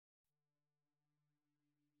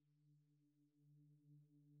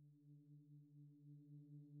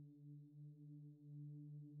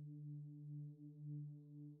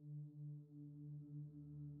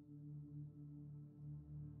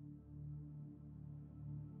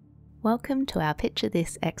Welcome to our Picture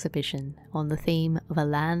This exhibition on the theme of A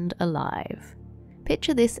Land Alive.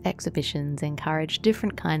 Picture This exhibitions encourage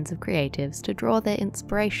different kinds of creatives to draw their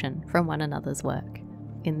inspiration from one another's work.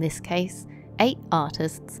 In this case, 8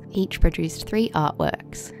 artists each produced 3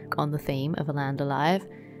 artworks on the theme of A Land Alive,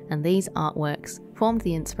 and these artworks formed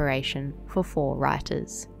the inspiration for 4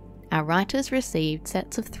 writers. Our writers received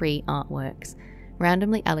sets of 3 artworks,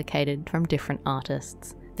 randomly allocated from different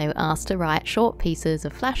artists. They were asked to write short pieces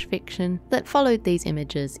of flash fiction that followed these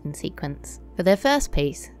images in sequence. For their first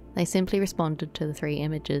piece, they simply responded to the 3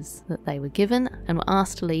 images that they were given and were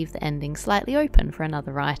asked to leave the ending slightly open for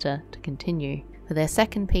another writer to continue. For their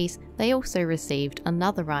second piece, they also received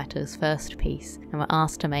another writer's first piece and were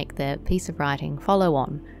asked to make their piece of writing follow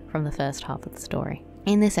on from the first half of the story.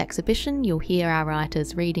 In this exhibition, you'll hear our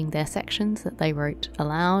writers reading their sections that they wrote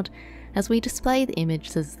aloud as we display the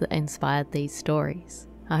images that inspired these stories.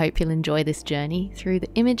 I hope you'll enjoy this journey through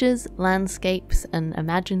the images, landscapes and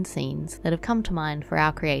imagined scenes that have come to mind for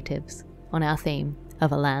our creatives on our theme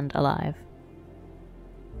of A Land Alive.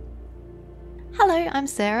 Hello, I'm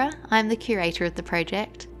Sarah. I'm the curator of the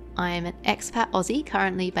project. I am an expat Aussie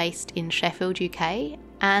currently based in Sheffield, UK,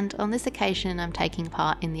 and on this occasion I'm taking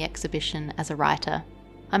part in the exhibition as a writer.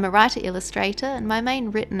 I'm a writer-illustrator, and my main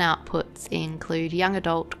written outputs include young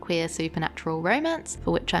adult queer supernatural romance,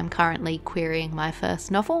 for which I'm currently querying my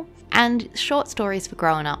first novel, and short stories for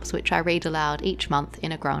grown-ups, which I read aloud each month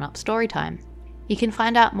in a grown-up storytime. You can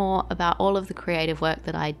find out more about all of the creative work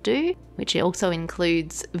that I do, which also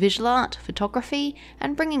includes visual art, photography,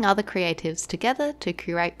 and bringing other creatives together to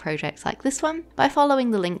curate projects like this one, by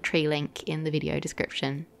following the Linktree link in the video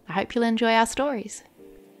description. I hope you'll enjoy our stories.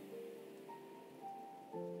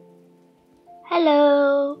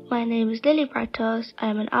 Hello, my name is Lily Brightos. I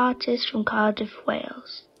am an artist from Cardiff,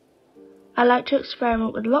 Wales. I like to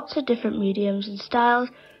experiment with lots of different mediums and styles,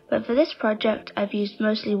 but for this project I've used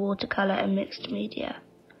mostly watercolour and mixed media.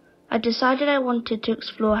 I decided I wanted to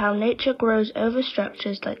explore how nature grows over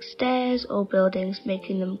structures like stairs or buildings,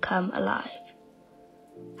 making them come alive.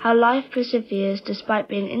 How life perseveres despite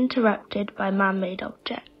being interrupted by man-made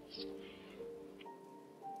objects.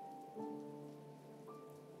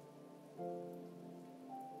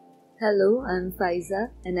 Hello, I'm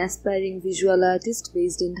Faiza, an aspiring visual artist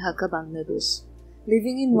based in Dhaka, Bangladesh.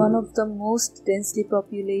 Living in one of the most densely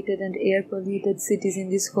populated and air-polluted cities in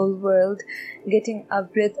this whole world, getting a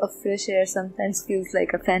breath of fresh air sometimes feels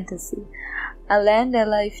like a fantasy. A land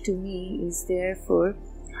alive to me is therefore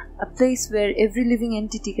a place where every living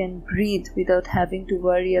entity can breathe without having to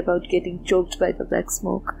worry about getting choked by the black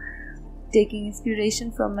smoke. Taking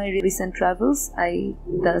inspiration from my recent travels, I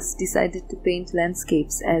thus decided to paint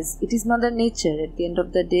landscapes, as it is Mother Nature at the end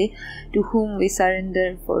of the day to whom we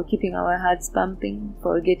surrender for keeping our hearts pumping,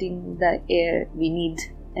 for getting the air we need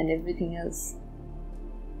and everything else.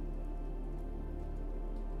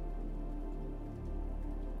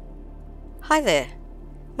 Hi there,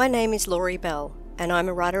 my name is Laurie Bell and I'm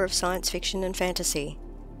a writer of science fiction and fantasy.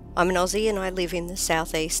 I'm an Aussie and I live in the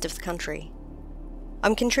southeast of the country.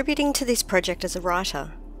 I'm contributing to this project as a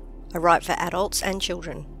writer. I write for adults and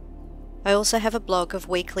children. I also have a blog of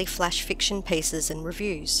weekly flash fiction pieces and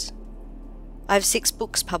reviews. I have 6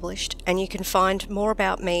 books published, and you can find more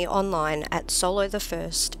about me online at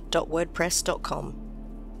solothefirst.wordpress.com.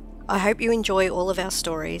 I hope you enjoy all of our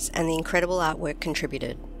stories and the incredible artwork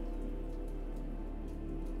contributed.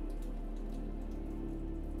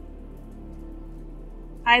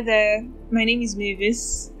 Hi there, my name is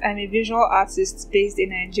Mavis. I'm a visual artist based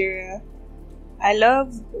in Nigeria. I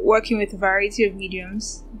love working with a variety of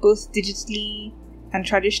mediums, both digitally and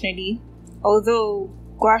traditionally, although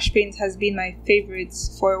gouache paint has been my favorite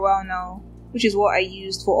for a while now, which is what I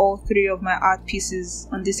used for all 3 of my art pieces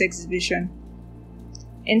on this exhibition.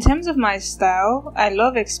 In terms of my style, I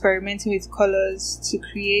love experimenting with colors to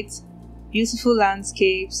create beautiful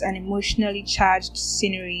landscapes and emotionally charged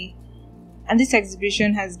scenery. And this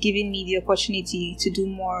exhibition has given me the opportunity to do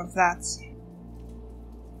more of that.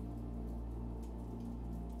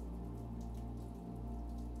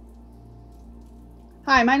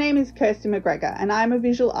 Hi, my name is Kirsty McGregor and I'm a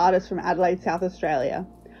visual artist from Adelaide, South Australia.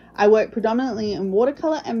 I work predominantly in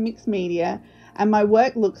watercolour and mixed media, and my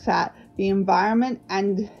work looks at the environment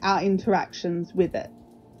and our interactions with it.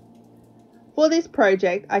 For this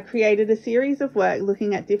project, I created a series of work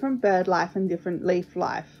looking at different bird life and different leaf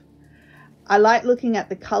life. I like looking at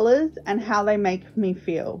the colours and how they make me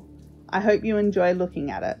feel. I hope you enjoy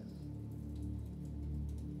looking at it.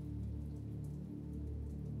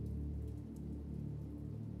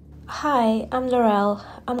 Hi, I'm Laurel.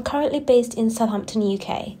 I'm currently based in Southampton,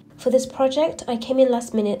 UK. For this project, I came in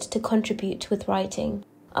last minute to contribute with writing.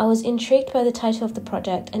 I was intrigued by the title of the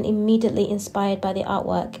project and immediately inspired by the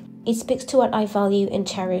artwork. It speaks to what I value and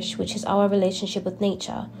cherish, which is our relationship with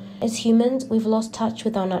nature. As humans, we've lost touch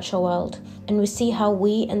with our natural world, and we see how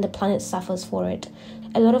we and the planet suffers for it.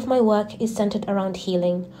 A lot of my work is centered around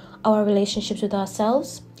healing, our relationships with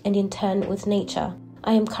ourselves, and in turn with nature.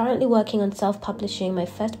 I am currently working on self-publishing my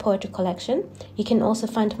first poetry collection. You can also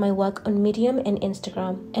find my work on Medium and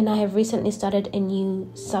Instagram, and I have recently started a new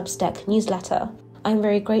Substack newsletter. I'm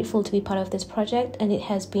very grateful to be part of this project, and it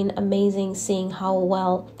has been amazing seeing how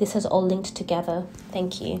well this has all linked together.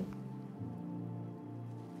 Thank you.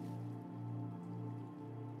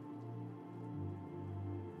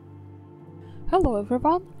 Hello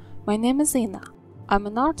everyone, my name is Ina. I'm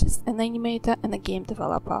an artist, an animator and a game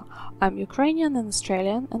developer. I'm Ukrainian and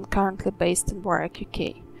Australian and currently based in Warwick,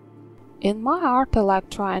 UK. In my art I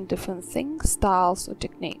like trying different things, styles or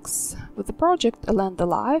techniques. With the project A Land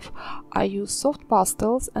Alive, I use soft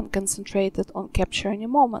pastels and concentrated on capturing a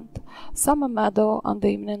moment. Summer meadow under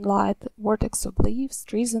evening light, vortex of leaves,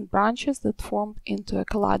 trees and branches that formed into a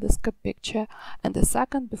kaleidoscope picture, and a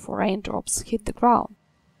second before raindrops hit the ground.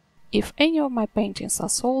 If any of my paintings are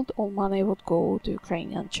sold, all money would go to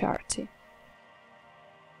Ukrainian charity.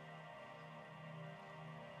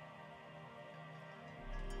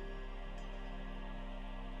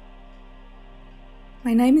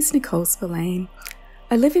 My name is Nicole Spillane.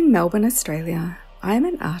 I live in Melbourne, Australia. I am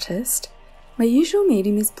an artist. My usual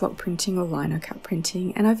medium is block printing or lino cut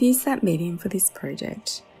printing, and I've used that medium for this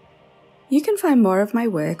project. You can find more of my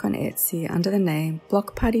work on Etsy under the name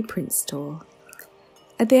Block Party Print Store.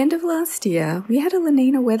 At the end of last year, we had a La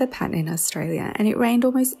Nina weather pattern in Australia, and it rained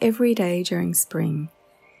almost every day during spring.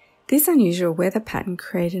 This unusual weather pattern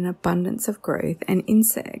created an abundance of growth and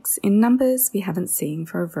insects in numbers we haven't seen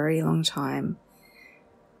for a very long time.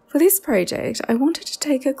 For this project, I wanted to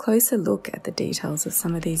take a closer look at the details of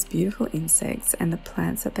some of these beautiful insects and the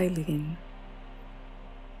plants that they live in.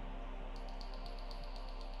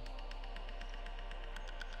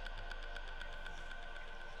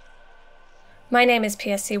 My name is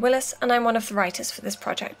PSC Willis, and I'm one of the writers for this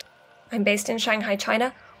project. I'm based in Shanghai,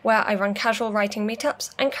 China, where I run casual writing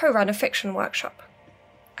meetups and co-run a fiction workshop.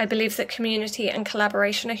 I believe that community and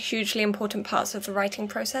collaboration are hugely important parts of the writing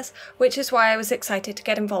process, which is why I was excited to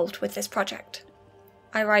get involved with this project.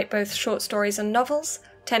 I write both short stories and novels,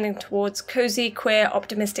 tending towards cozy, queer,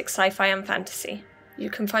 optimistic sci-fi and fantasy. You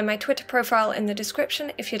can find my Twitter profile in the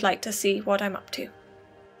description if you'd like to see what I'm up to.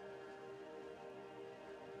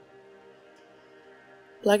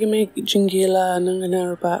 Blagamik Jingila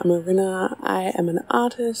Nanganaraba Marina. I am an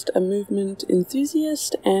artist, a movement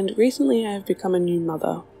enthusiast, and recently I have become a new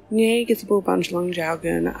mother. Nye Githabul Bunjalong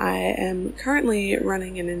Jaugun. I am currently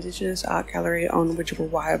running an Indigenous art gallery on Widjabul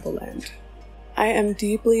Waiable land. I am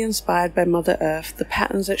deeply inspired by Mother Earth, the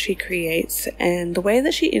patterns that she creates, and the way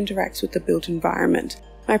that she interacts with the built environment.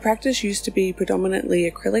 My practice used to be predominantly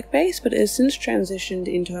acrylic-based, but has since transitioned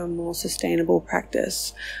into a more sustainable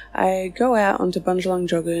practice. I go out onto Bunjalung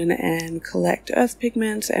Jogun and collect earth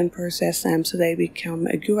pigments and process them so they become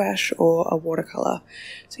a gouache or a watercolour.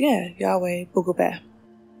 So yeah, Yahweh Bugubeh.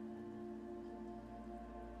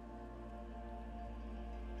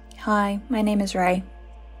 Hi, my name is Ray.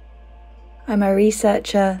 I'm a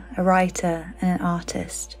researcher, a writer and an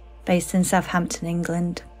artist based in Southampton,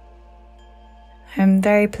 England. I'm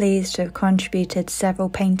very pleased to have contributed several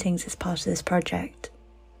paintings as part of this project.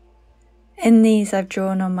 In these I've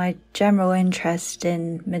drawn on my general interest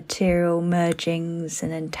in material mergings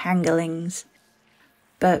and entanglings,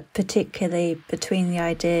 but particularly between the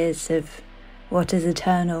ideas of what is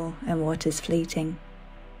eternal and what is fleeting.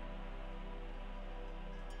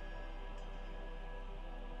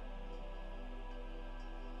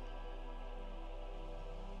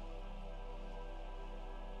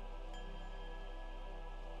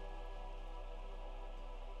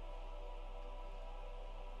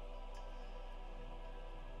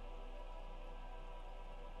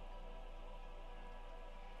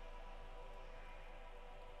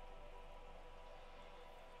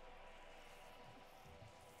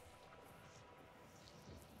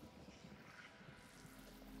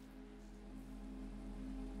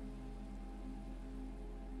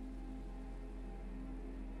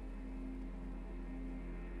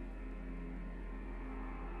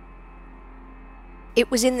 It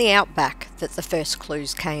was in the outback that the first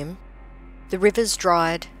clues came. The rivers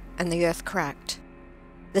dried and the earth cracked.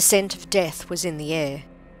 The scent of death was in the air.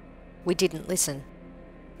 We didn't listen.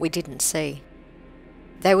 We didn't see.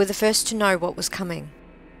 They were the first to know what was coming.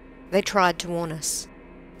 They tried to warn us.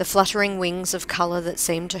 The fluttering wings of colour that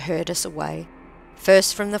seemed to herd us away,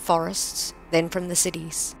 first from the forests, then from the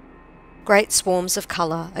cities. Great swarms of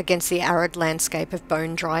colour against the arid landscape of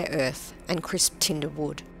bone-dry earth and crisp tinder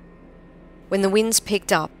wood. When the winds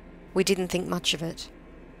picked up, we didn't think much of it.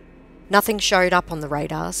 Nothing showed up on the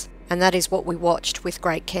radars, and that is what we watched with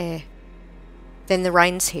great care. Then the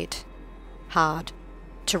rains hit. Hard,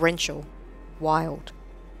 torrential, wild.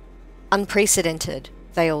 Unprecedented,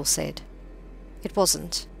 they all said. It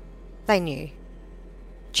wasn't. They knew.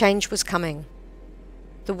 Change was coming.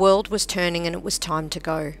 The world was turning and it was time to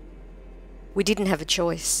go. We didn't have a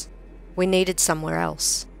choice. We needed somewhere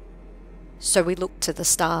else. So we looked to the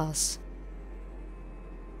stars.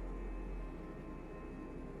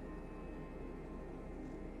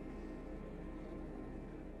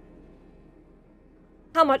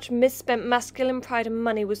 How much misspent masculine pride and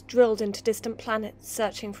money was drilled into distant planets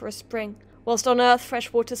searching for a spring, whilst on Earth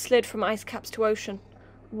fresh water slid from ice caps to ocean.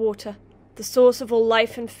 Water, the source of all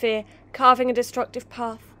life and fear, carving a destructive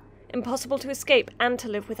path, impossible to escape and to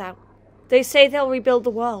live without. They say they'll rebuild the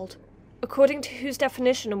world. According to whose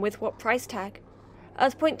definition and with what price tag?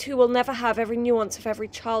 Earthpoint 2 will never have every nuance of every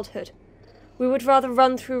childhood. We would rather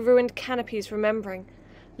run through ruined canopies remembering,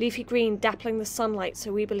 leafy green dappling the sunlight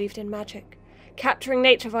so we believed in magic. Capturing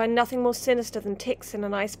nature via nothing more sinister than ticks in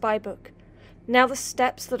an I Spy book. Now the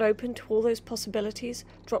steps that open to all those possibilities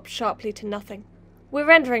drop sharply to nothing. We're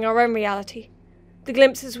rendering our own reality. The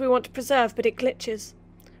glimpses we want to preserve, but it glitches.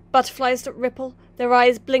 Butterflies that ripple, their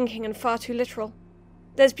eyes blinking and far too literal.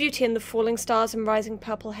 There's beauty in the falling stars and rising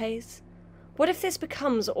purple haze. What if this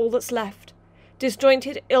becomes all that's left?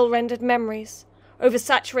 Disjointed, ill-rendered memories,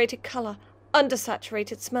 oversaturated colour,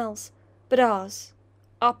 undersaturated smells. But ours,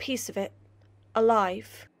 our piece of it,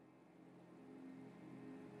 alive.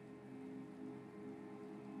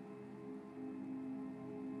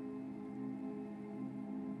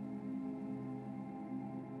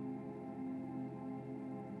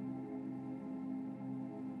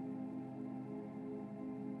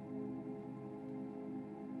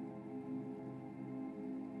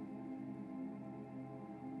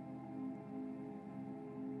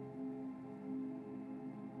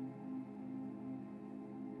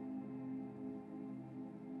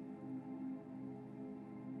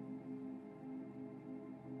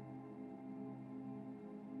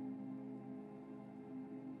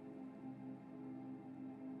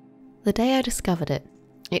 The day I discovered it,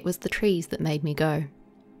 it was the trees that made me go.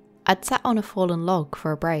 I'd sat on a fallen log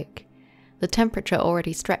for a break, the temperature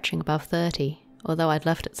already stretching above 30, although I'd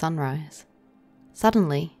left at sunrise.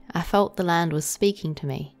 Suddenly, I felt the land was speaking to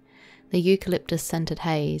me, the eucalyptus-scented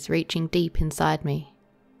haze reaching deep inside me,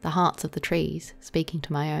 the hearts of the trees speaking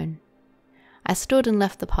to my own. I stood and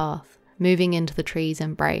left the path, moving into the trees'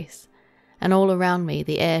 embrace, and all around me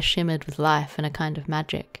the air shimmered with life and a kind of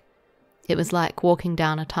magic. It was like walking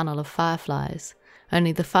down a tunnel of fireflies,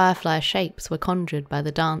 only the firefly shapes were conjured by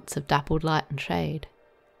the dance of dappled light and shade.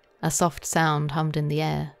 A soft sound hummed in the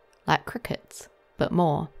air, like crickets, but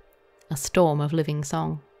more, a storm of living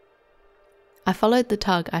song. I followed the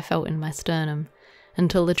tug I felt in my sternum,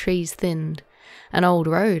 until the trees thinned, an old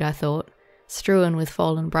road, I thought, strewn with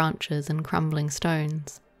fallen branches and crumbling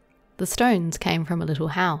stones. The stones came from a little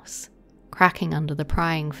house, cracking under the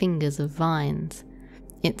prying fingers of vines.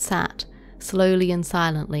 It sat, slowly and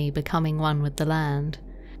silently becoming one with the land,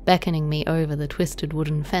 beckoning me over the twisted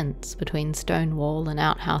wooden fence between stone wall and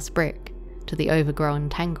outhouse brick to the overgrown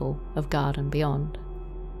tangle of garden beyond.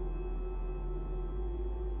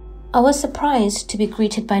 I was surprised to be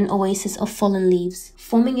greeted by an oasis of fallen leaves,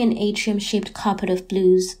 forming an atrium-shaped carpet of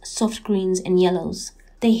blues, soft greens and yellows.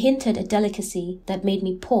 They hinted a delicacy that made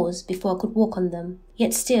me pause before I could walk on them,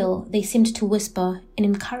 yet still they seemed to whisper an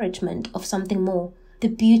encouragement of something more. The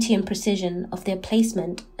beauty and precision of their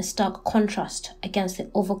placement a stark contrast against the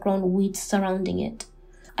overgrown weeds surrounding it.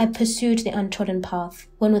 I pursued the untrodden path,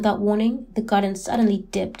 when without warning, the garden suddenly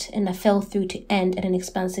dipped and I fell through to end at an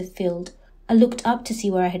expansive field. I looked up to see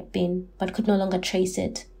where I had been, but could no longer trace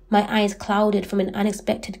it. My eyes clouded from an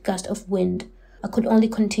unexpected gust of wind. I could only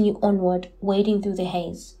continue onward, wading through the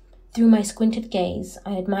haze. Through my squinted gaze,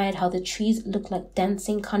 I admired how the trees looked like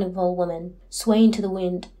dancing carnival women, swaying to the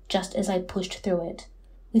wind just as I pushed through it.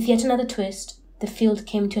 With yet another twist, the field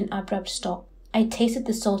came to an abrupt stop. I tasted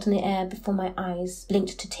the salt in the air before my eyes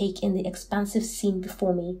blinked to take in the expansive scene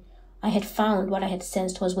before me. I had found what I had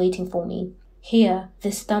sensed was waiting for me. Here,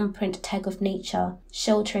 this thumbprint tag of nature,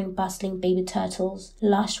 sheltering bustling baby turtles,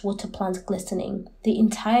 lush water plants glistening, the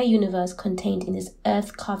entire universe contained in this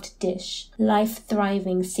earth-carved dish, life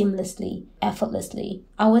thriving seamlessly, effortlessly.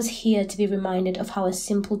 I was here to be reminded of how a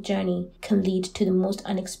simple journey can lead to the most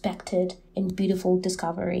unexpected and beautiful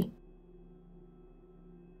discovery.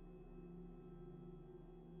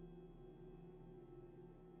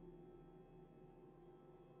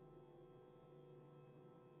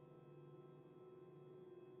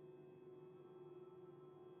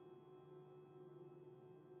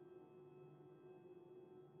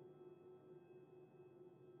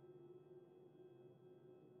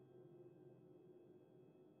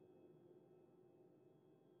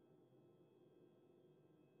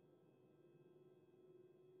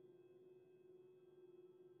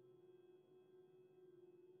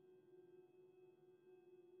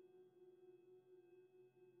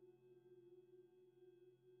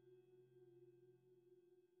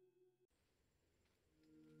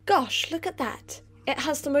 Gosh, look at that. It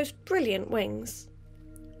has the most brilliant wings.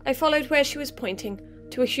 I followed where she was pointing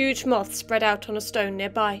to a huge moth spread out on a stone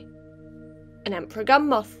nearby. An emperor gum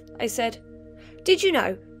moth, I said. Did you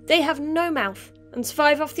know they have no mouth and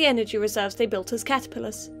survive off the energy reserves they built as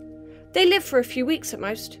caterpillars? They live for a few weeks at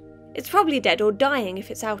most. It's probably dead or dying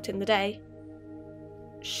if it's out in the day.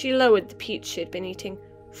 She lowered the peach she had been eating,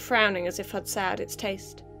 frowning as if I'd soured its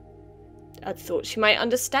taste. I'd thought she might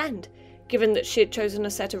understand, given that she had chosen a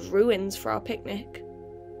set of ruins for our picnic.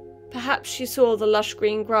 Perhaps she saw the lush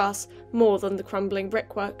green grass more than the crumbling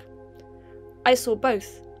brickwork. I saw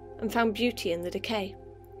both, and found beauty in the decay.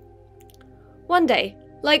 One day,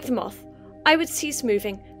 like the moth, I would cease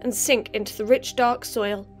moving and sink into the rich dark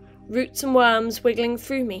soil, roots and worms wiggling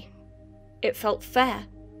through me. It felt fair.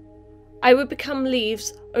 I would become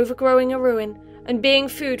leaves overgrowing a ruin and being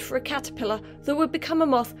food for a caterpillar that would become a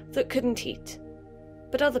moth that couldn't eat.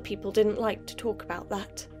 But other people didn't like to talk about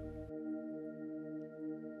that.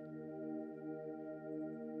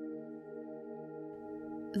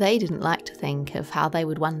 They didn't like to think of how they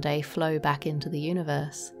would one day flow back into the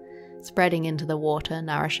universe, spreading into the water,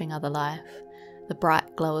 nourishing other life, the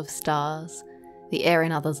bright glow of stars, the air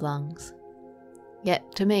in others' lungs.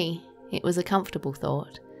 Yet, to me, it was a comfortable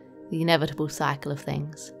thought, the inevitable cycle of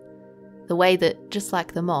things. The way that, just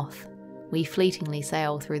like the moth, we fleetingly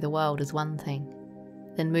sail through the world as one thing,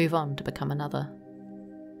 then move on to become another.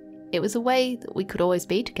 It was a way that we could always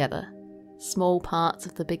be together, small parts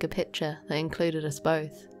of the bigger picture that included us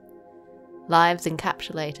both. Lives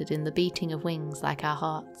encapsulated in the beating of wings like our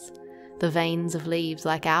hearts, the veins of leaves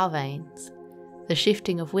like our veins, the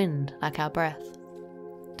shifting of wind like our breath,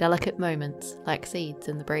 delicate moments like seeds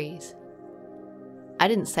in the breeze. I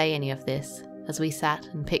didn't say any of this as we sat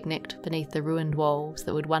and picnicked beneath the ruined walls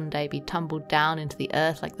that would one day be tumbled down into the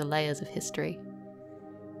earth like the layers of history.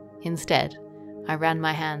 Instead, I ran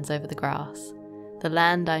my hands over the grass, the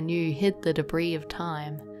land I knew hid the debris of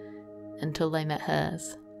time, until they met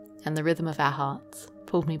hers, and the rhythm of our hearts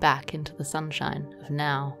pulled me back into the sunshine of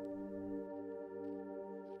now.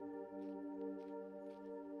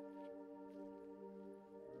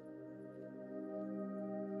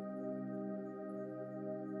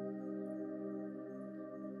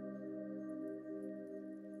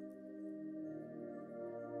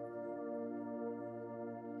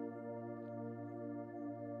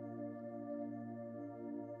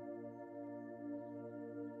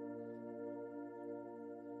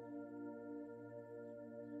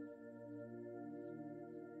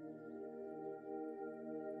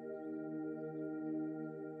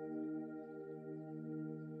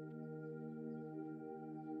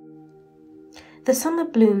 The summer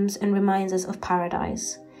blooms and reminds us of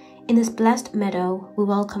paradise. In this blessed meadow, we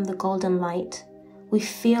welcome the golden light. We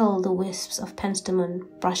feel the wisps of penstemon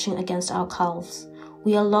brushing against our calves.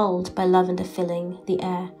 We are lulled by lavender filling the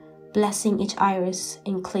air, blessing each iris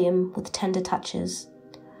and cleum with tender touches.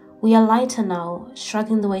 We are lighter now,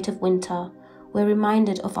 shrugging the weight of winter. We're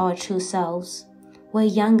reminded of our true selves. We're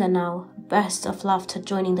younger now, bursts of laughter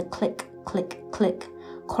joining the click, click, click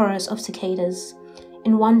chorus of cicadas.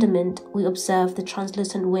 In wonderment, we observe the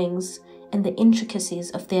translucent wings and the intricacies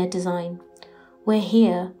of their design. We're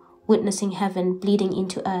here, witnessing heaven bleeding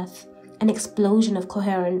into earth, an explosion of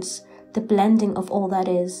coherence, the blending of all that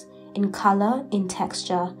is, in color, in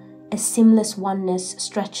texture, a seamless oneness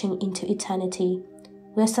stretching into eternity.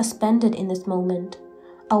 We're suspended in this moment,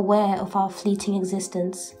 aware of our fleeting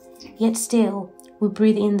existence, yet still we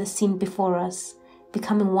breathe in the scene before us,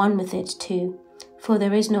 becoming one with it too, for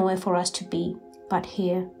there is nowhere for us to be but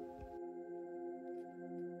here.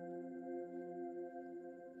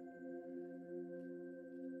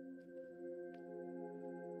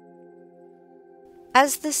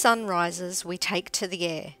 As the sun rises, we take to the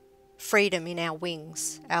air, freedom in our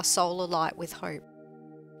wings, our soul alight with hope.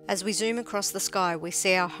 As we zoom across the sky, we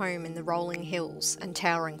see our home in the rolling hills and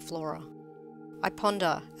towering flora. I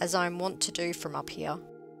ponder, as I am wont to do from up here,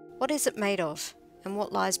 what is it made of, and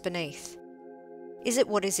what lies beneath? Is it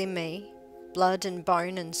what is in me, blood and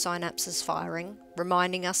bone and synapses firing,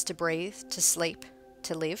 reminding us to breathe, to sleep,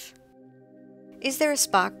 to live? Is there a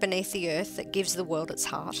spark beneath the earth that gives the world its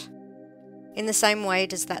heart? In the same way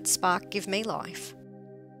does that spark give me life?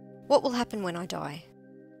 What will happen when I die?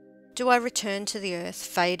 Do I return to the earth,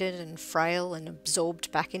 faded and frail and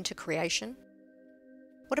absorbed back into creation?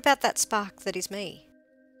 What about that spark that is me?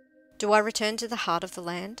 Do I return to the heart of the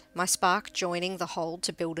land, my spark joining the whole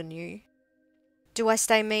to build anew? Do I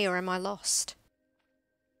stay me or am I lost?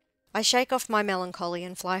 I shake off my melancholy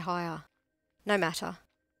and fly higher. No matter.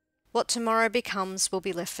 What tomorrow becomes will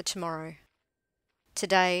be left for tomorrow.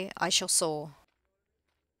 Today I shall soar.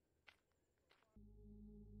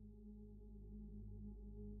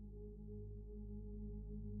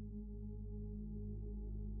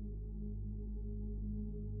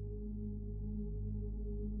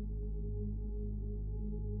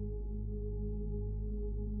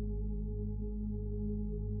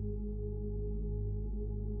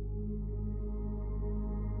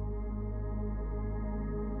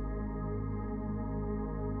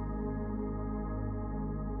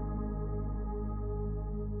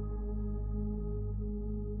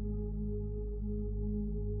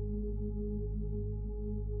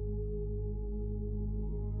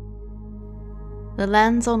 The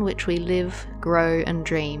lands on which we live, grow and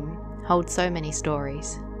dream hold so many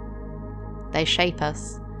stories. They shape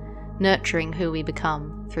us, nurturing who we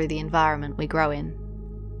become through the environment we grow in.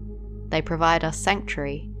 They provide us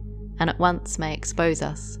sanctuary and at once may expose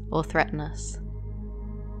us or threaten us.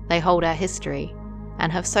 They hold our history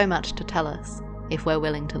and have so much to tell us if we're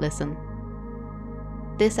willing to listen.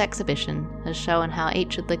 This exhibition has shown how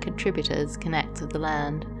each of the contributors connects with the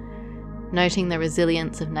land, noting the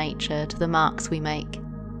resilience of nature to the marks we make,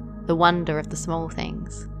 the wonder of the small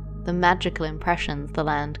things, the magical impressions the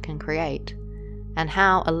land can create, and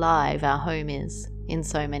how alive our home is in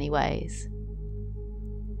so many ways.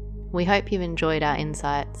 We hope you've enjoyed our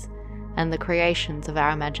insights and the creations of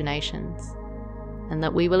our imaginations, and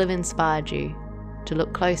that we will have inspired you to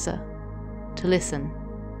look closer, to listen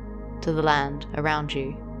to the land around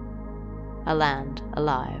you, a land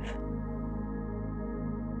alive.